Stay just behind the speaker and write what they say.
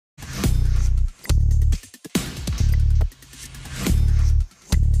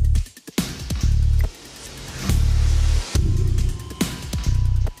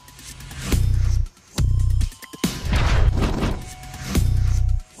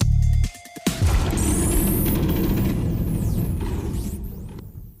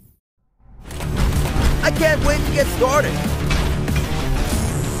can't wait to get started.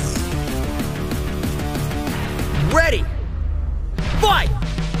 Ready. Fight!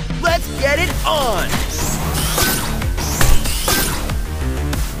 Let's get it on!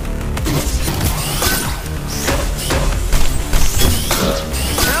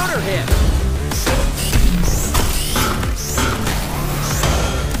 Counter hit!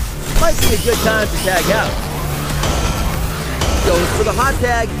 Might be a good time to tag out. Goes for the hot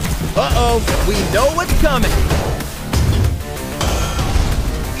tag. Uh-oh, we know what's coming.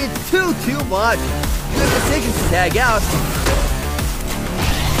 It's too much. Good decision to tag out.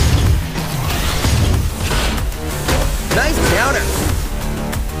 Nice counter.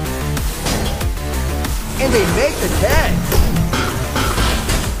 And they make the tag.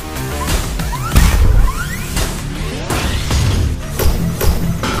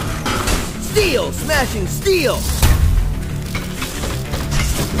 Steel, smashing steel.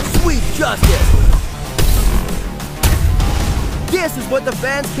 Sweet justice. This is what the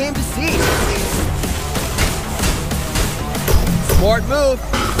fans came to see. Smart move.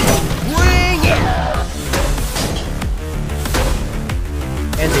 Bring it.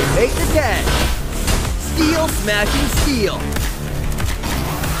 And they make the tag. Steel smashing steel.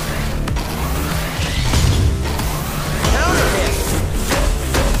 Counter hit.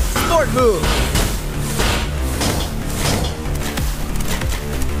 Smart move.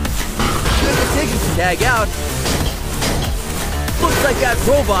 Good decision to tag out. Looks like that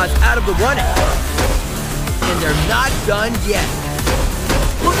robot's out of the running. And they're not done yet.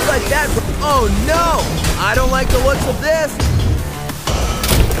 Looks like that. Oh no! I don't like the looks of this.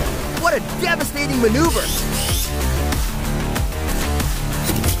 What a devastating maneuver!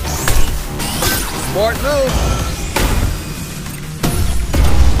 Smart move!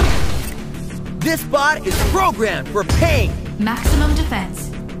 This bot is programmed for pain! Maximum defense.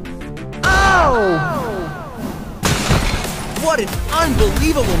 Oh! What an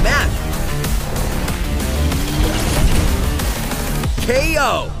unbelievable match!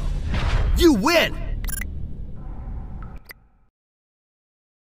 KO! You win!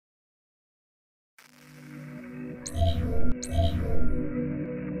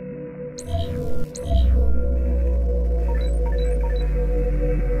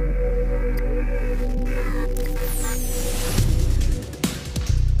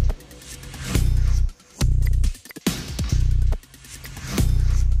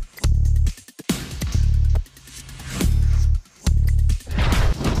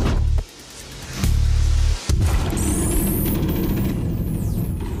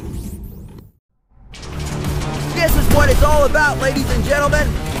 This is what it's all about, ladies and gentlemen.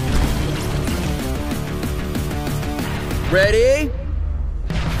 Ready?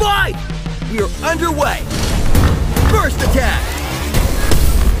 Fight! We are underway. First attack.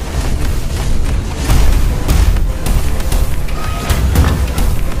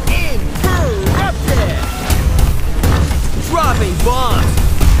 Interrupted. Dropping bombs.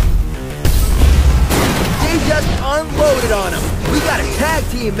 They just unloaded on him. We got a tag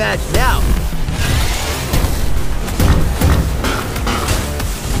team match now.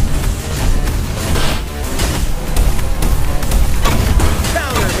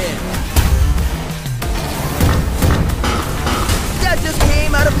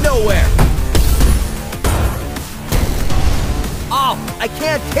 Out of nowhere. Oh, I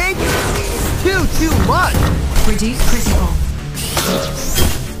can't take it. It's too much. Reduce critical.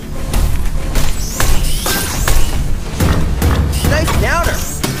 Nice counter.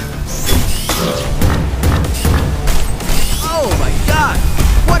 Oh my God.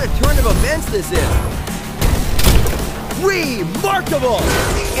 What a turn of events this is. Remarkable.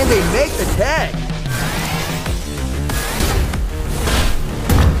 And they make the tag.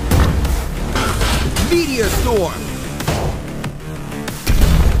 Meteor storm!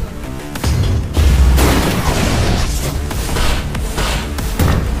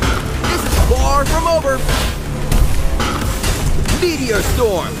 This is far from over! Meteor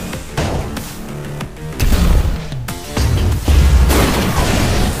storm!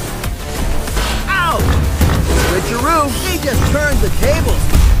 Ouch! Switcheroo! They just turned the tables!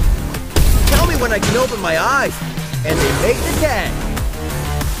 Tell me when I can open my eyes! And they make the tag!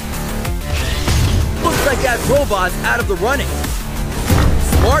 Looks like that robot's out of the running.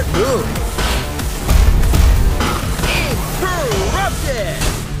 Smart move. Interrupted!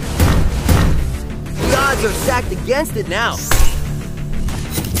 The odds are stacked against it now.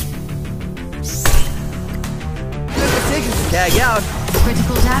 Good decision to tag out.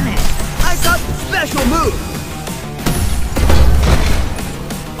 Critical damage. I got the special move.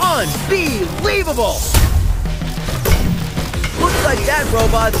 Unbelievable! Looks like that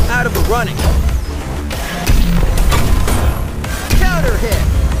robot's out of the running. Counter hit.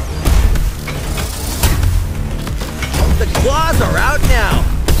 The claws are out now.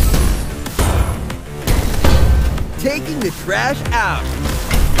 Taking the trash out.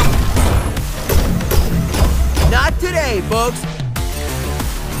 Not today, folks.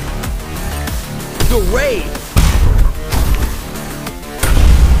 The raid.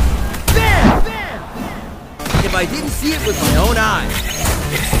 Bam! If I didn't see it with my own eyes.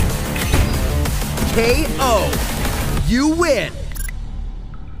 KO. You win.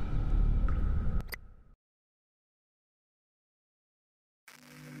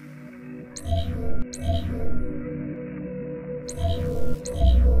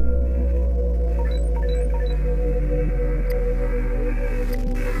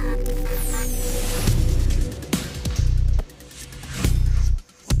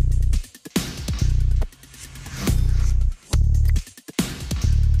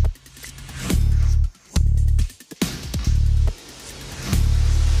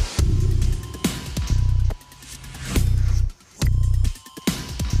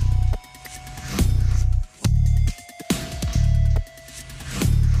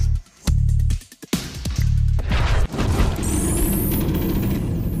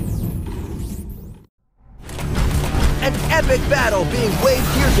 An epic battle being waged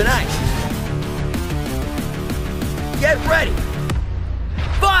here tonight. Get ready.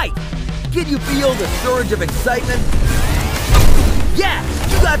 Fight! Can you feel the surge of excitement? Yeah,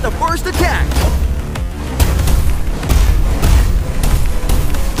 you got the first attack.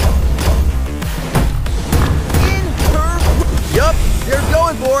 Yup, they're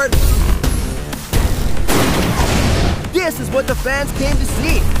going for it. This is what the fans came to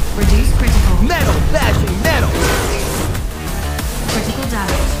see. Reduce critical. Metal bashing metal. Critical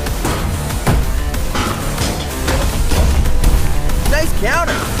damage. Nice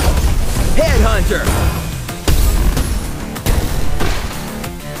counter. Headhunter.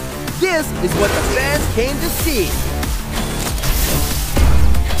 This is what the fans came to see.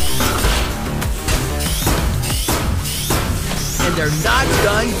 And they're not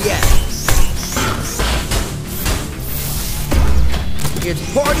done yet.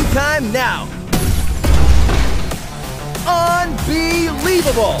 It's party time now.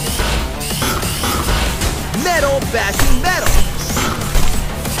 Unbelievable. Metal bashing metal.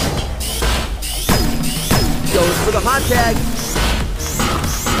 Goes for the hot tag.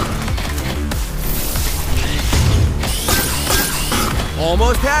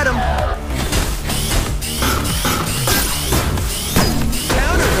 Almost had him.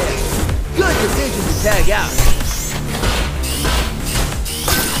 Counter hit. Good decision to tag out.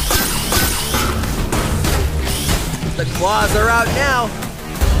 The claws are out now.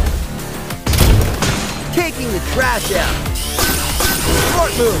 Taking the trash out.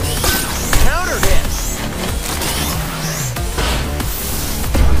 Smart move. Counter hit.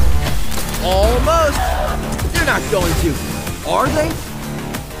 Almost. They're not going to, are they?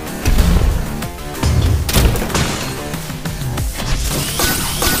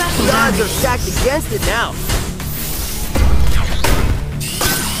 The odds are stacked against it now.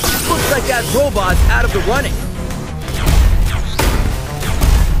 Looks like that robot's out of the running.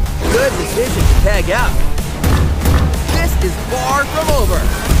 Good decision to tag out. This is far from over.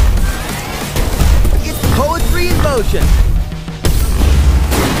 It's poetry in motion.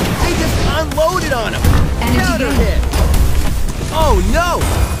 They just unloaded on him. Counter hit. Oh no!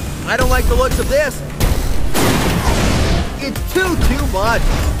 I don't like the looks of this. It's too much.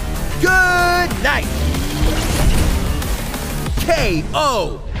 Good night.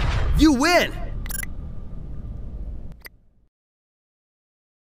 KO. You win.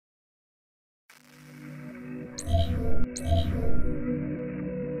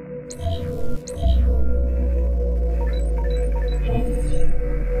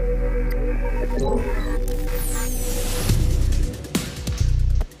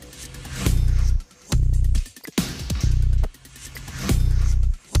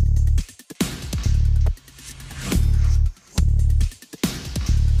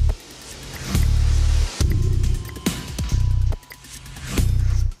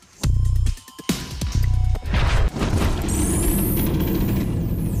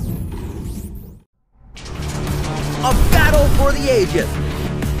 A battle for the ages.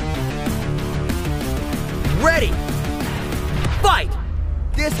 Ready. Fight!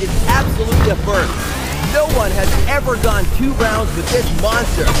 This is absolutely a first. No one has ever gone 2 rounds with this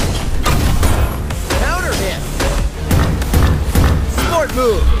monster. Counter hit. Smart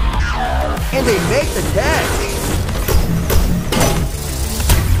move. And they make the tag.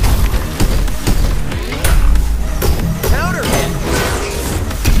 Counter hit.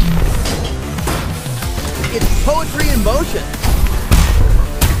 It's poetry in motion.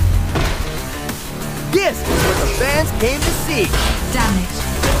 came to see. Damage.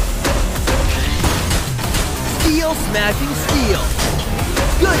 Steel smashing steel.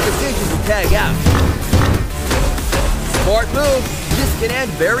 Good decision to tag out. Smart move. This can end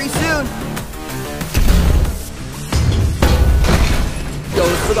very soon.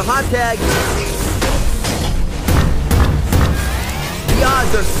 Goes for the hot tag. The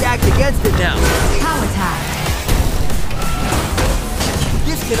odds are stacked against it now. Power tag.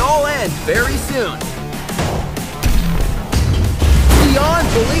 This can all end very soon. Beyond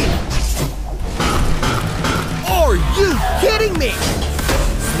belief. Are you kidding me?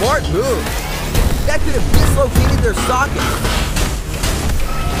 Smart move. That could have dislocated their socket.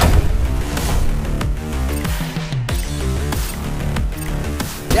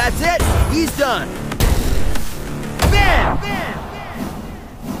 That's it. He's done. Bam! Bam!